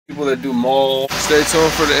People that do mold. Stay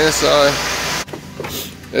tuned for the inside.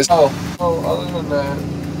 Other than that,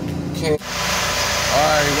 can't.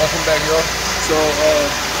 Alright, welcome back, y'all. So,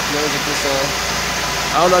 let me get this on.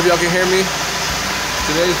 I don't know if y'all can hear me.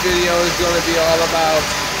 Today's video is going to be all about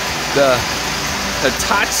the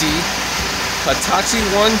HITACHI 120. Did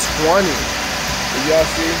y'all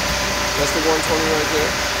see? That's the 120 right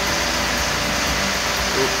there.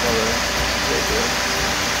 Oop, alright. Right there.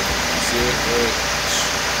 See it? Right there.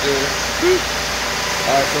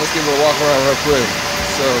 Alright, so let's give it a walk around real quick.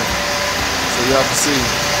 So y'all can see.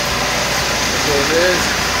 That's what it is.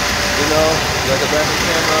 You know, got the backup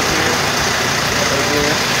camera up here. Right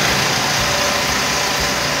there.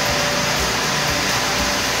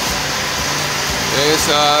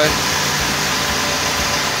 Inside.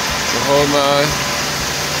 The whole nine.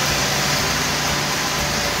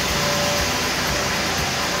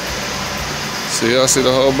 So y'all see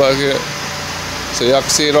the whole bucket. So y'all can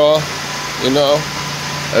see it all, you know.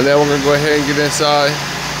 And then we're gonna go ahead and get inside.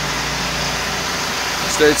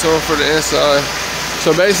 Stay tuned for the inside.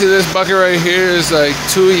 So basically this bucket right here is like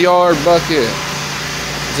 2-yard bucket.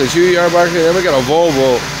 It's a 2-yard bucket. Then we got a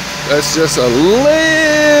Volvo that's just a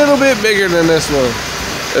little bit bigger than this one.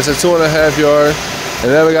 It's a 2.5 yard.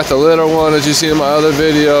 And then we got the little one that you see in my other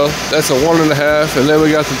video. That's a 1.5. And then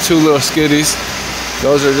we got the 2 little skiddies.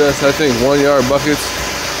 Those are just, I think, 1-yard buckets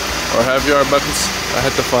or half-yard buckets. I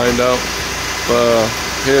had to find out. But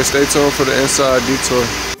here, stay tuned for the inside detour.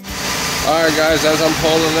 Alright guys, as I'm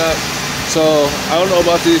pulling up, so I don't know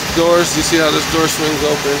about these doors. You see how this door swings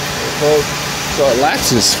open and closed? So it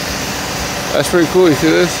latches. That's pretty cool, you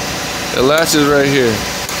see this? It latches right here.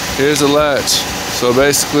 Here's the latch. So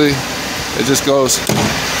basically, it just goes just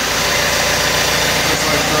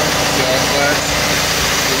like that. Yeah, latch.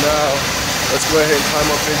 So now, let's go ahead and climb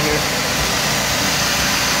up in here.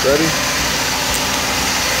 Ready?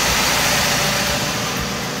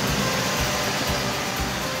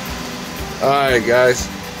 Alright guys,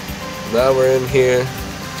 now we're in here.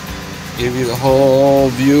 Give you the whole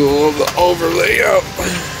view of the overlay out.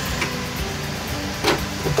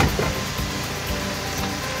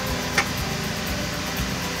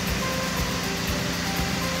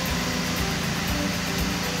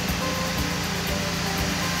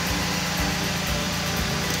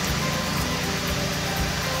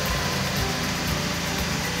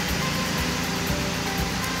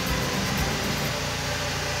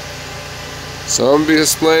 So I'm gonna be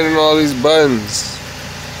explaining all these buttons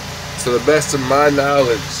to the best of my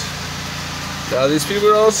knowledge. Now these people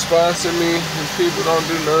don't sponsor me. These people don't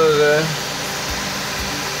do none of that.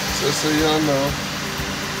 Just so y'all know.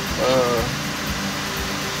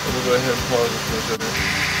 Let me go ahead and pause it for a second.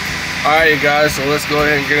 Alright guys, so let's go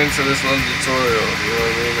ahead and get into this little tutorial. You know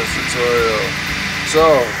what I mean? This tutorial.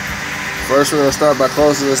 So, first we're gonna start by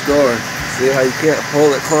closing this door. See how you can't pull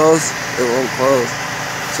it closed? It won't close.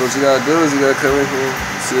 So what you gotta do is you gotta come in here,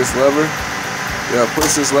 see this lever? You gotta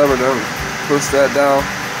push this lever down, push that down.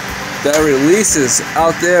 That releases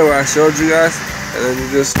out there where I showed you guys, and then you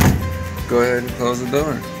just go ahead and close the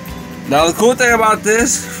door. Now the cool thing about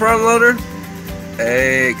this front loader,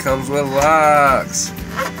 hey, it comes with locks.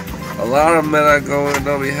 A lot of them that I go in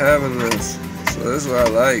don't be having this, so this is what I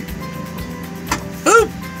like. Boop!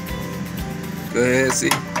 Go ahead and see.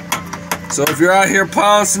 So if you're out here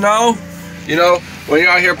plowing snow, you know, when you're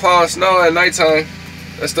out here plowing snow at nighttime,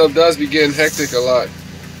 that stuff does be getting hectic a lot.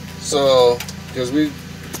 So, because we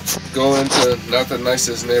go into not the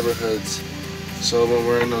nicest neighborhoods. So when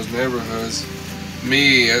we're in those neighborhoods,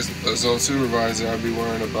 me as a zone supervisor, I'll be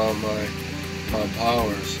worrying about my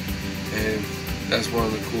powers. And that's one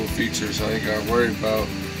of the cool features I ain't got to worry about.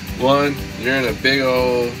 One, you're in a big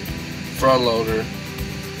old front loader.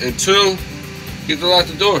 And two, you can lock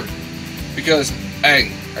the door. Because,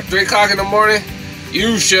 hey, at 3 o'clock in the morning,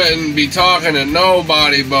 you shouldn't be talking to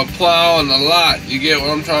nobody but plowing the lot. You get what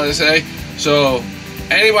I'm trying to say? So,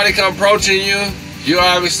 anybody come approaching you, you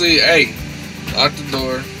obviously, hey, lock the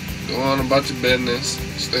door, go on about your business,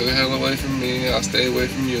 stay the hell away from me, I'll stay away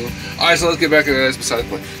from you. Alright, so let's get back into that. That's besides the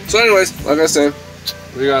point. So anyways, like I said,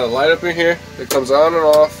 we got a light up in here that comes on and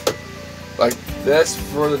off, like this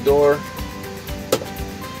for the door.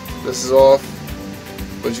 This is off.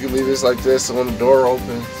 But you can leave this like this, so when the door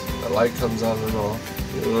opens, the light comes on and off.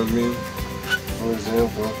 You know what I mean? For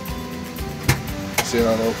example, see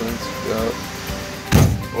how it opens? Yeah.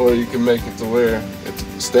 Or you can make it to where it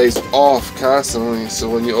stays off constantly, so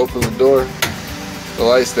when you open the door, the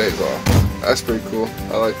light stays off. That's pretty cool.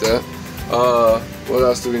 I like that. What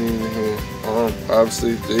else do we need in here?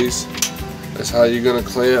 Obviously these. That's how you're gonna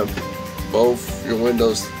clamp both your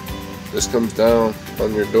windows. This comes down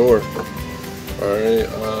on your door. Alright,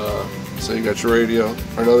 so you got your radio.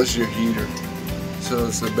 Or no, this is your heater. So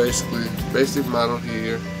it's a basic model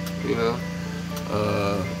heater, you know.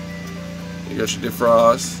 You got your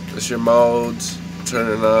defrost. That's your modes. Turn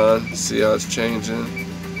it on. See how it's changing.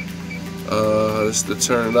 This is the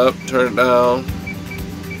turn it up, turn it down.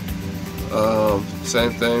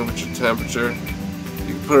 Same thing with your temperature.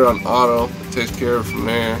 You can put it on auto. It takes care of it from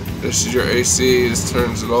there. This is your AC. This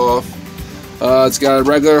turns it off. It's got a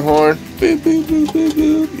regular horn. Beep, beep, beep, beep,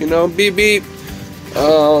 beep. You know, beep, beep.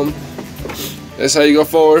 That's how you go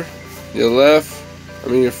forward. Your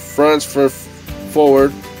your front's for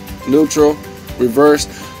forward, neutral, reverse.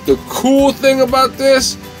 The cool thing about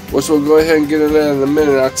this, which we'll go ahead and get into that in a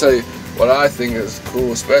minute, I'll tell you what I think is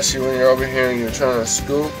cool, especially when you're over here and you're trying to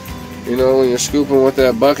scoop. You know, when you're scooping with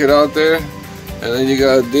that bucket out there, and then you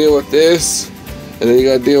gotta deal with this, and then you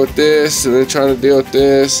gotta deal with this, and then trying to deal with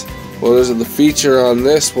this. Well, there's the feature on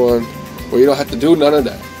this one where you don't have to do none of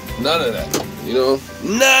that. None of that. You know?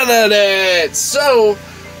 None of that! So,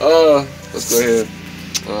 let's go ahead.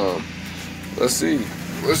 Let's see.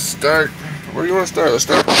 Let's start. Where do you want to start? Let's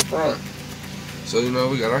start from the front. So, you know,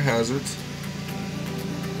 we got our hazards.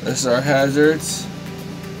 This is our hazards.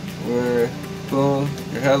 Where, boom,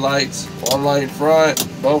 your headlights, one light front,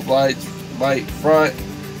 both lights, light front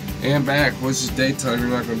and back, which is daytime, you're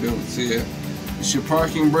not going to be able to see it. It's your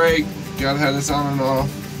parking brake, you gotta have this on and off,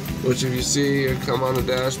 which if you see it come on the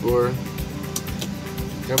dashboard,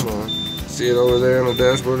 come on, see it over there on the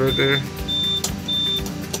dashboard right there?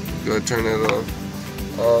 Go ahead and turn that off.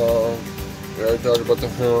 We already talked about the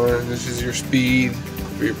horn. This is your speed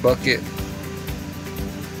for your bucket.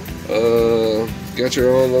 Got your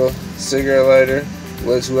own little cigarette lighter.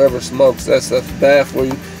 Let whoever smokes that stuff bad for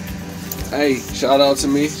you. Hey, shout out to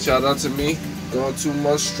me. Shout out to me. Going 2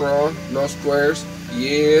 months strong. No squares.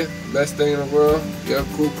 Yeah, best thing in the world. Yeah,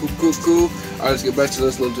 cool. Alright, let's get back to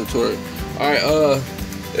this little tutorial. Alright,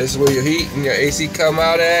 this is where your heat and your AC come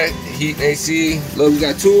out at. Heat and AC. Look, we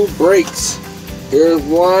got 2 brakes. Here's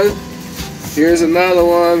one. Here's another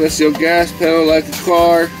one. That's your gas pedal like a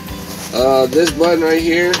car. This button right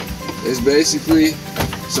here is basically,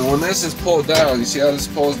 so when this is pulled down, you see how this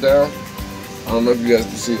pulls down? I don't know if you guys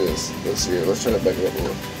can see this. Let's see it. Let's try to back it up a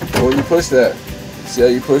little. But when you push that, see how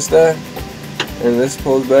you push that? And this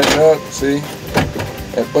pulls back up, see?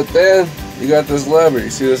 But then you got this lever. You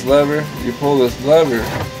see this lever? You pull this lever,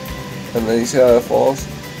 and then you see how it falls?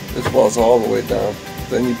 This falls all the way down.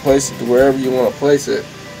 Then you place it to wherever you want to place it.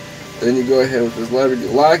 Then you go ahead with this lever, you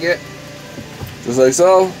lock it, just like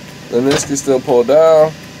so. Then this can still pull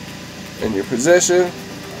down in your position.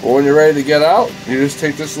 But when you're ready to get out, you just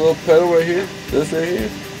take this little pedal right here, this right here.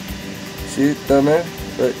 See it down there?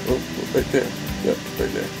 Right there. Yep,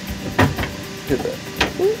 right there. Hit that.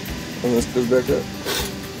 And this goes back up.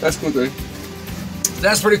 That's cool thing.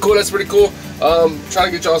 That's pretty cool. Trying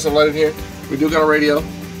to get y'all some light in here. We do got a radio.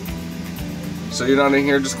 So you're not in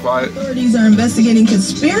here just quiet. Authorities are investigating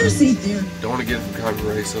conspiracy theory. Don't want to get it from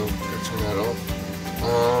copyright, so gotta turn that off.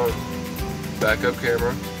 Backup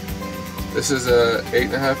camera. This is a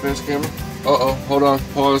 8.5-inch camera. Hold on,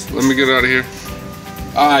 pause. Let me get out of here.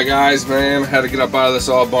 Alright guys, man, had to get up out of this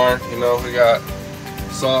all barn. You know, we got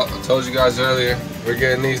salt. I told you guys earlier, we're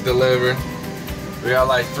getting these delivered. We got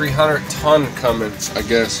like 300 ton coming, I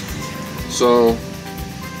guess. So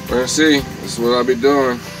we're gonna see. This is what I'll be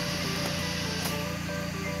doing.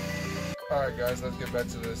 Alright guys, let's get back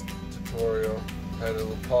to this tutorial. Had a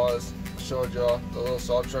little pause. Showed y'all the little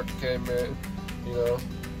salt truck that came in. You know,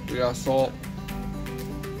 we got salt.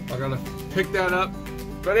 I gotta pick that up.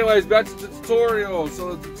 But anyways, back to the tutorial.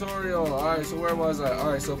 Alright, so where was I?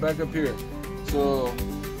 Alright, so back up here. So,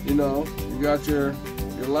 you know, you got your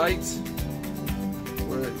lights.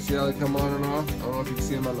 Where, see how they come on and off? I don't know if you can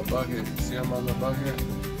see them on the bucket. See them on the bucket?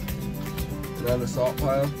 And on the salt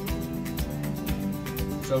pile.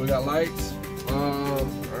 So we got lights. I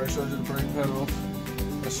already showed you the brake pedals.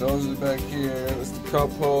 It shows it back here. It's the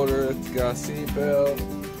cup holder. It's got a seat belt.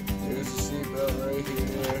 Here's the seat belt right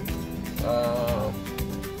here.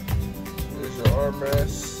 There's your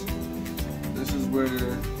armrest. This is where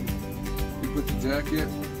you put the jacket.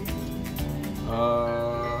 You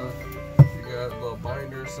got a little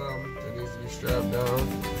binder or something that needs to be strapped down.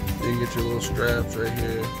 You can get your little straps right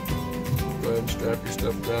here. Go ahead and strap your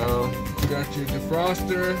stuff down. You got your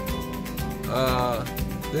defroster.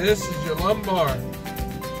 This is your lumbar.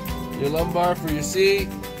 Your lumbar for your seat.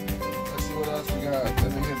 Let's see what else we got.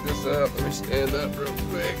 Let me hit this up. Let me stand up real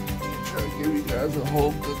quick. Try to give you guys a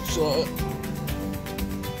whole good shot.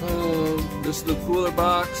 This is the cooler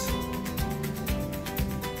box.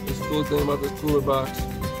 This is the cool thing about this cooler box.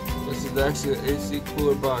 This is actually an AC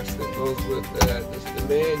cooler box that goes with that. This is the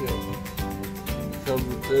manual. It comes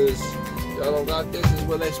with this. Y'all don't got this. This is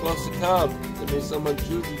where they're supposed to come. Let me someone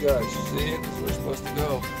choose you guys. See it? This is where it's supposed to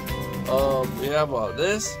go. We have all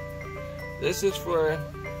this. This is for,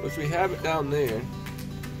 which we have it down there.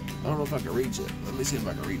 I don't know if I can reach it. Let me see if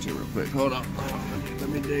I can reach it real quick. Hold on. Let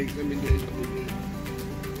me dig.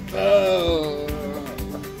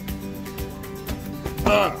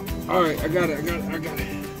 Alright, I got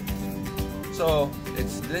it. So,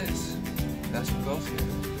 it's this. That's what goes here.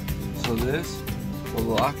 So this will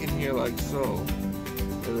lock in here like so.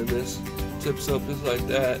 And then this tips up just like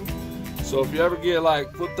that. So if you ever get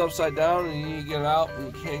like flipped upside down and you need to get out and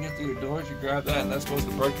you can't get through your doors, you grab that and that's supposed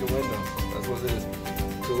to break your window. That's what it is.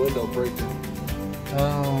 It's a window breaker.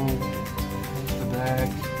 Here's the back.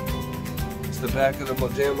 It's the back of the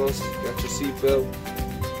pajamas. Got your seatbelt.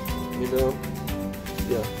 You know.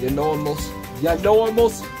 Yeah, you normals.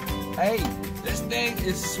 Hey, this thing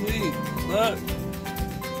is sweet. Look.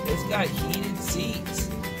 It's got heated seats.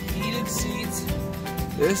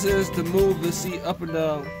 This is to move the seat up and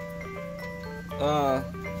down.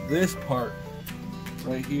 This part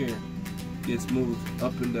right here gets moved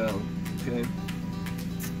up and down, okay?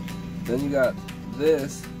 Then you got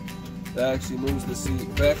this that actually moves the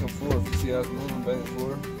seat back and forth. You see how it's moving back and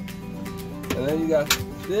forth? And then you got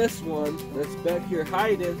this one that's back here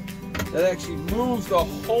hiding that actually moves the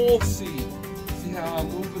whole seat. See how I'm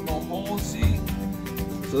moving the whole seat?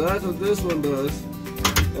 So that's what this one does.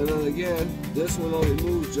 And then again, this one only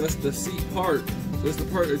moves just the seat part. This is the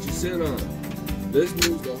part that you sit on. This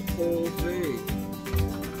moves the whole thing.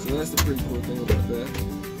 So that's the pretty cool thing about that.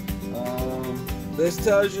 This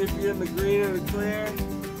tells you if you're in the green or the clear.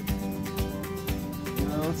 You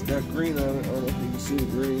know, it's got green on it. I don't know if you can see the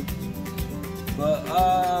green. But,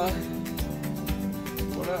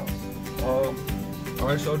 what else? I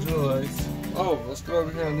already showed you the lights. Oh, let's go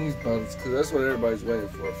over here on these buttons, because that's what everybody's waiting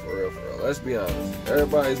for real. Let's be honest.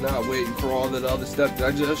 Everybody's not waiting for all that other stuff that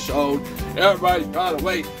I just showed. Everybody's trying to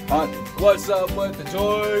wait on what's up with the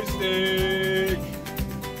joystick.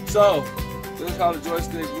 So, this is how the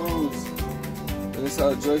joystick moves. And this is how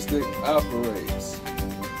the joystick operates.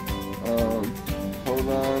 Hold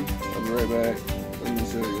on. I'll be right back. Let me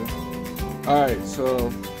show you. Alright, so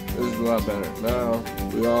this is a lot better. Now,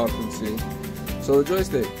 we all can see. So the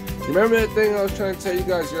joystick. You remember that thing I was trying to tell you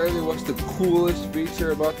guys earlier? What's the coolest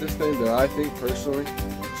feature about this thing that I think personally?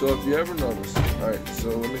 So if you ever notice, alright, so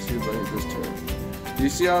let me see if I can just turn. Do you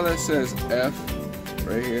see how that says F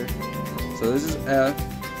right here? So this is F,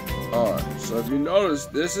 R. So if you notice,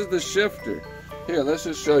 this is the shifter. Here, let's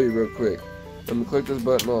just show you real quick. Let me click this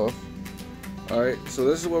button off. Alright, so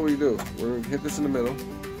this is what we do. We're going to hit this in the middle.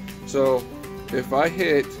 So if I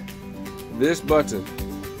hit this button,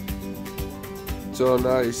 so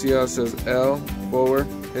now you see how it says L, forward,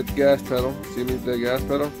 hit the gas pedal. See me hit the gas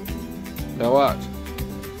pedal? Now watch.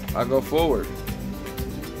 I go forward.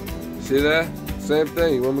 See that? Same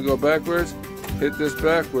thing. You want me to go backwards? Hit this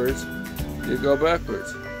backwards. You go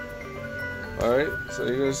backwards. Alright, so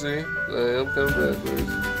you're going to see I am coming backwards.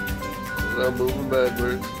 And I'm moving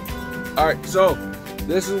backwards. Alright, so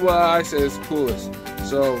this is why I say it's the coolest.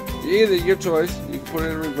 So either your choice, you can put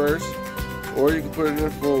it in reverse or you can put it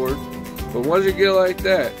in forward. But once you get like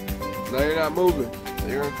that, now you're not moving.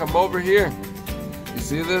 You're gonna come over here. You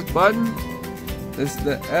see this button? This is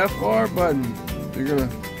the FR button. You're gonna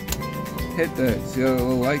hit that. See how the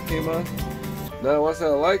little light came on? Now once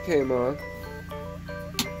that light came on,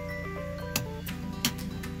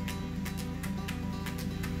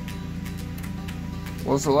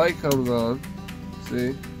 once the light comes on,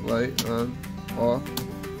 see, light on, off,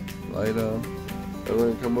 light on, and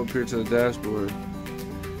we're gonna come up here to the dashboard.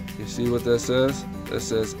 You see what that says? That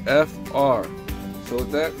says FR. So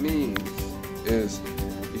what that means is,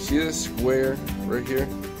 you see this square right here?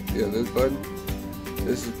 Yeah, this button.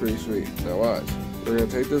 This is pretty sweet. Now watch. We're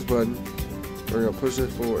gonna take this button. We're gonna push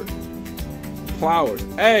it forward. Flowers.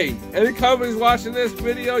 Hey, any companies watching this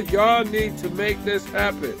video, y'all need to make this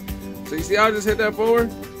happen. So you see how I just hit that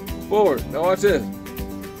forward? Forward. Now watch this.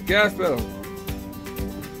 Gas pedal.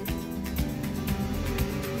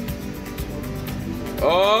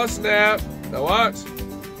 Oh snap! Now watch.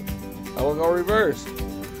 I'm gonna go reverse.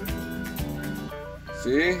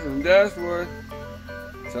 See, in the dashboard.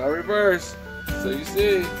 It's how I reverse. So you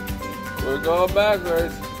see, we're going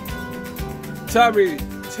backwards. Tell me.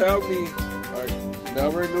 Alright, now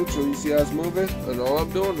we're in neutral. You see how it's moving? And all I'm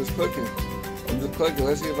doing is clicking. I'm just clicking.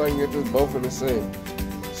 Let's see if I can get this both in the same.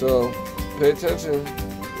 So pay attention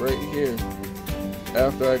right here.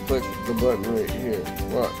 After I click the button right here.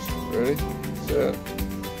 Watch. Ready? Set.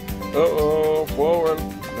 Uh-oh, forward.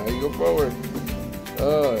 Now you go forward.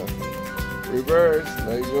 Reverse.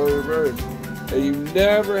 Now you go reverse. And you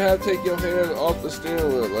never have to take your hand off the steering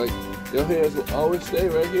wheel. Like, your hands will always stay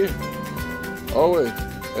right here. Always.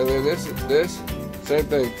 And then this, same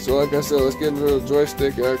thing. So like I said, let's get into the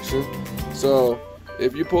joystick action. So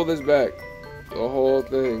if you pull this back, the whole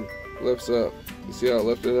thing lifts up. You see how it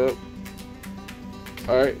lifted up?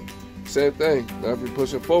 Alright, same thing. Now if you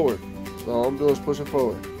push it forward, all I'm doing is pushing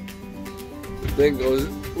forward. The thing goes,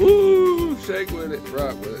 woo, shake with it,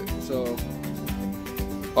 rock with it. So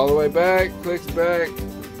all the way back, clicks back,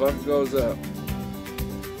 bucket goes up.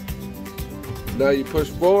 Now you push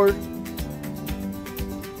forward,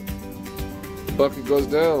 the bucket goes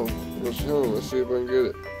down. Let's see if I can get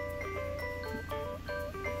it.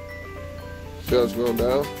 See how it's going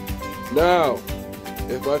down? Now,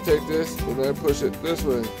 if I take this and I push it this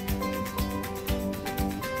way,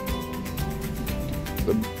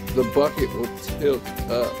 the bucket will tilt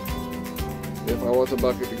up. If I want the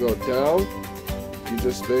bucket to go down, you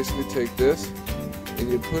just basically take this and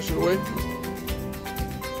you push it away.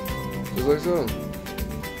 Just like so.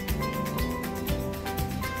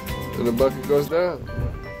 And the bucket goes down.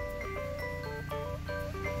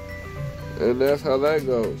 And that's how that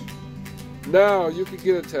goes. Now you can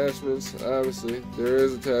get attachments, obviously. There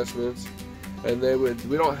is attachments. And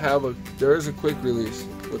we don't have there is a quick release,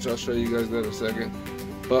 which I'll show you guys that in a second.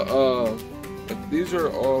 But these are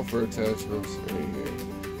all for attachments right here.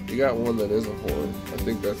 You got one that is a horn. I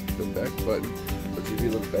think that's the back button. But if you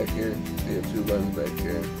look back here, you have two buttons back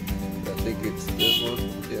here. I think it's this one.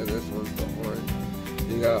 Yeah, this one's the horn.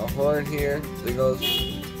 You got a horn here that goes,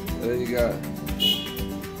 and then you got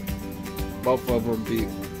both of them beat.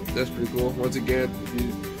 That's pretty cool. Once again, if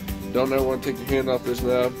you don't ever want to take your hand off this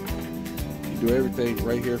knob, you do everything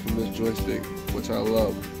right here from this joystick, which I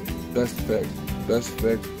love. Best effect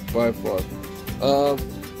by far.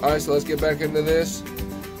 Alright, so let's get back into this.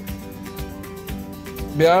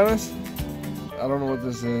 Be honest, I don't know what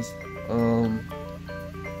this is.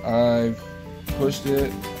 I've pushed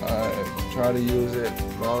it, I try to use it,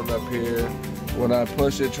 mounted up here. When I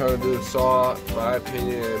push it, try to do the saw, in my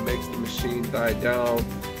opinion, it makes the machine die down.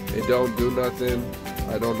 It don't do nothing.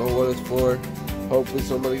 I don't know what it's for. Hopefully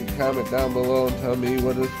somebody can comment down below and tell me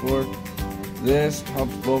what it's for. This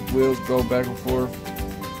helps both wheels go back and forth.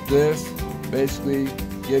 This basically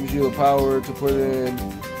gives you the power to put it in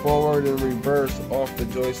forward and reverse off the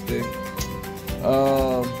joystick.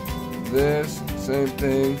 This, same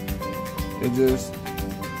thing. It just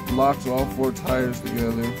locks all four tires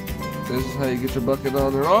together. This is how you get your bucket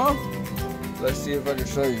on and off. Let's see if I can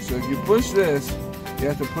show you. So if you push this, you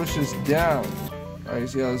have to push this down. Alright, you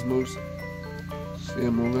see how this moves? See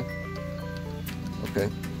it moving? Okay.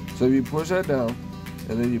 So if you push that down,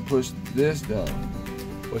 and then you push this down,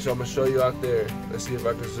 which I'm going to show you out there. Let's see if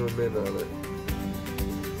I can zoom in on it.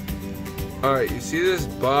 Alright, you see this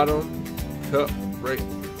bottom cup right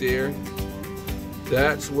there?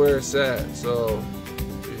 That's where it's at. So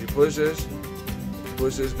if you push this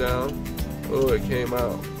down. Oh, it came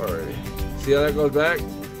out already. See how that goes back?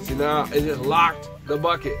 See, now it just locked the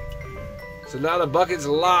bucket. So now the bucket's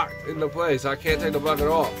locked into place. I can't take the bucket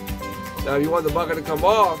off. Now if you want the bucket to come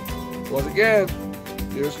off, once again,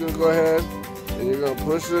 you're just gonna go ahead and you're gonna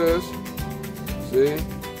push this. See?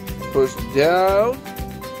 Push down.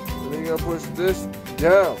 And then you're gonna push this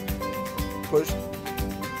down. Push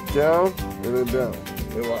down and then down.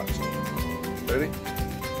 And watch. Ready?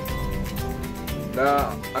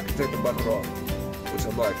 Now I can take the bucket off, which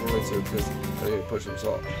I'm not going to because I need to push this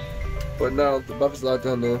off. But now the bucket's locked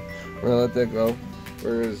down there. We're gonna let that go.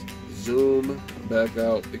 We're gonna zoom back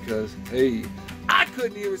out because, hey, I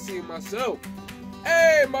couldn't even see myself.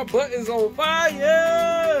 Hey, my button's on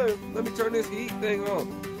fire. Let me turn this heat thing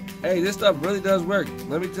on. Hey, this stuff really does work.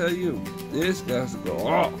 Let me tell you, this has to go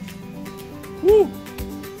off. Woo.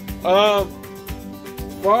 As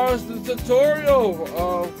far as the tutorial,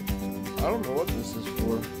 I don't know what this is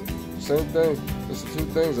for. Same thing. It's two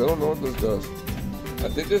things. I don't know what this does. I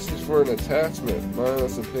think this is for an attachment, my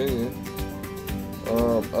honest opinion.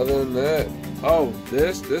 Other than that, oh,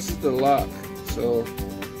 this is the lock. So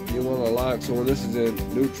you want to lock. So when this is in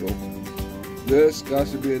neutral, this got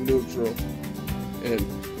to be in neutral, and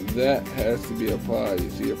that has to be applied. You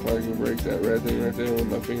see your parking brake, that red thing right there where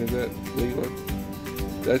my finger's at?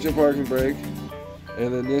 That's your parking brake.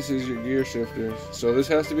 And then this is your gear shifter. So this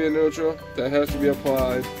has to be in neutral. That has to be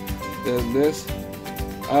applied. Then this,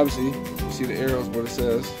 obviously, you see the arrows what it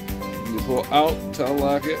says. You pull out to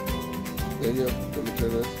unlock it. Then you, let me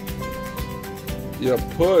turn this. You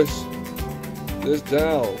push this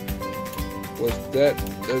down. What that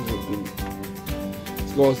doesn't do.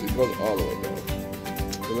 It goes all the way down.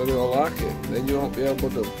 So then it'll lock it. Then you won't be able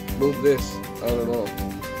to move this. I don't know.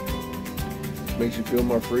 Makes you feel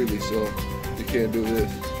more freely, so you can't do this.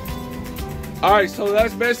 Alright, so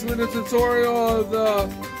that's basically the tutorial of the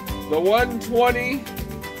 120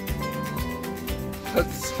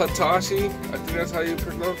 Hitachi. I think that's how you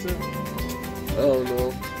pronounce it. I don't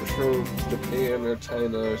know. It's from Japan or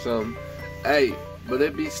China or something. Hey, but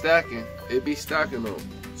it be stacking. It be stacking though.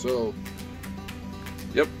 So,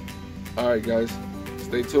 yep. Alright guys.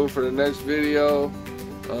 Stay tuned for the next video.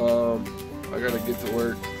 I gotta get to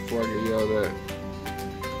work before I get yelled at.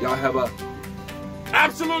 Y'all have a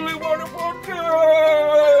absolutely wonderful day!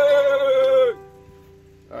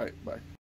 Alright, bye.